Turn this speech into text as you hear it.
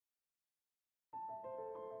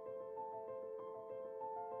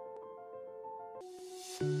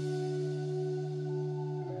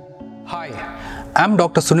Hi, I'm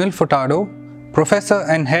Dr. Sunil Furtado, Professor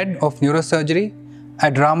and Head of Neurosurgery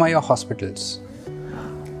at Ramaiah Hospitals.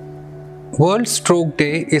 World Stroke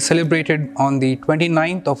Day is celebrated on the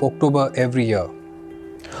 29th of October every year.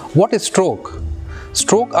 What is stroke?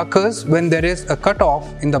 Stroke occurs when there is a cut-off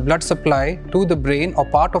in the blood supply to the brain or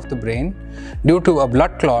part of the brain due to a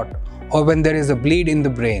blood clot or when there is a bleed in the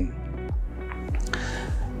brain.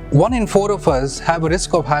 1 in 4 of us have a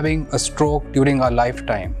risk of having a stroke during our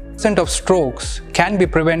lifetime. % of strokes can be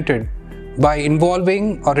prevented by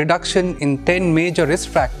involving a reduction in 10 major risk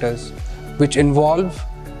factors which involve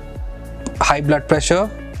high blood pressure,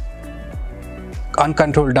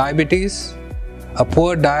 uncontrolled diabetes, a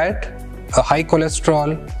poor diet, a high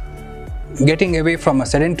cholesterol, getting away from a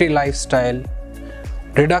sedentary lifestyle,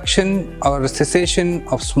 reduction or cessation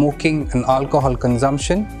of smoking and alcohol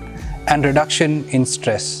consumption, and reduction in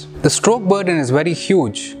stress. The stroke burden is very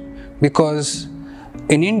huge because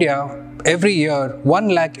in India, every year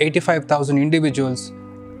 1,85,000 individuals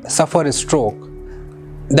suffer a stroke.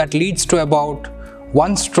 That leads to about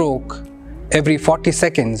 1 stroke every 40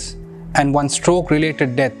 seconds and 1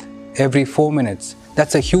 stroke-related death every 4 minutes.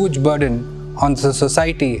 That's a huge burden on the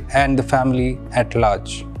society and the family at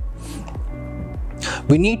large.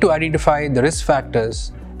 We need to identify the risk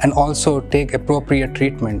factors and also take appropriate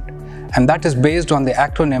treatment, and that is based on the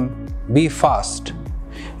acronym B FAST.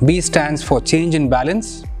 B stands for change in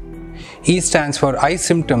balance, E stands for eye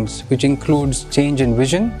symptoms, which includes change in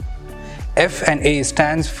vision, F and A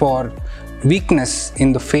stands for weakness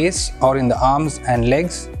in the face or in the arms and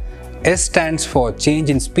legs, S stands for change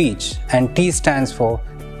in speech, and T stands for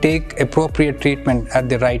take appropriate treatment at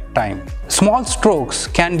the right time. Small strokes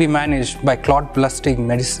can be managed by clot busting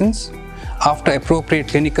medicines after appropriate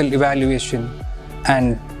clinical evaluation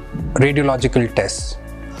and radiological tests.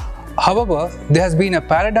 However, there has been a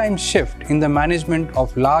paradigm shift in the management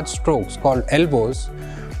of large strokes called elbows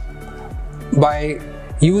by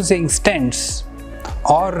using stents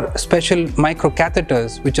or special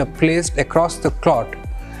microcatheters which are placed across the clot,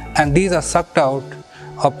 and these are sucked out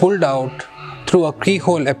or pulled out through a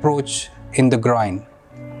keyhole approach in the groin.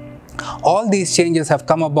 All these changes have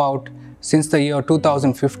come about since the year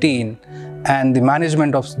 2015, and the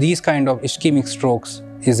management of these kind of ischemic strokes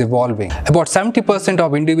is evolving. About 70%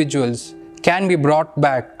 of individuals can be brought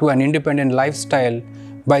back to an independent lifestyle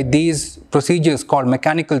by these procedures called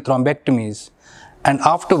mechanical thrombectomies, and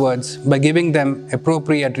afterwards by giving them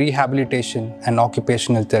appropriate rehabilitation and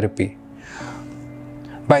occupational therapy.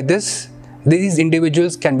 By this, these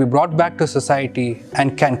individuals can be brought back to society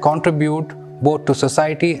and can contribute both to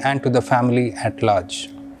society and to the family at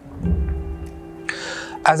large.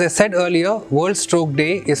 As I said earlier, World Stroke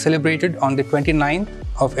Day is celebrated on the 29th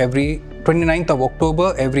of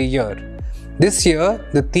October every year. This year,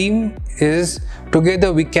 the theme is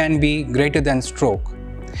Together We Can Be Greater Than Stroke.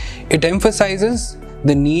 It emphasizes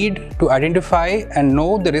the need to identify and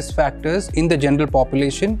know the risk factors in the general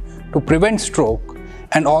population to prevent stroke,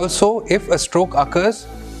 and also, if a stroke occurs,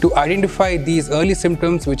 to identify these early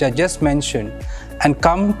symptoms which I just mentioned and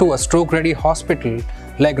come to a stroke-ready hospital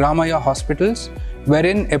like Ramaiah Hospitals,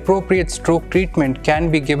 wherein appropriate stroke treatment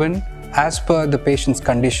can be given as per the patient's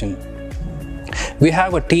condition. We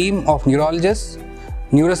have a team of neurologists,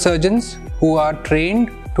 neurosurgeons who are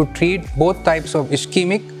trained to treat both types of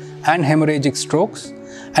ischemic and hemorrhagic strokes,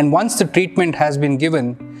 and once the treatment has been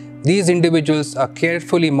given, these individuals are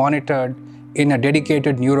carefully monitored in a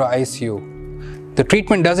dedicated neuro ICU. The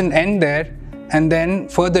treatment doesn't end there, and then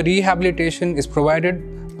further rehabilitation is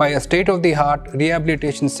provided by a state-of-the-art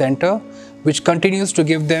rehabilitation center which continues to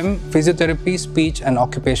give them physiotherapy, speech and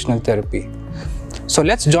occupational therapy. So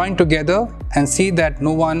let's join together and see that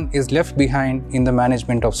no one is left behind in the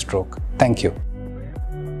management of stroke. Thank you.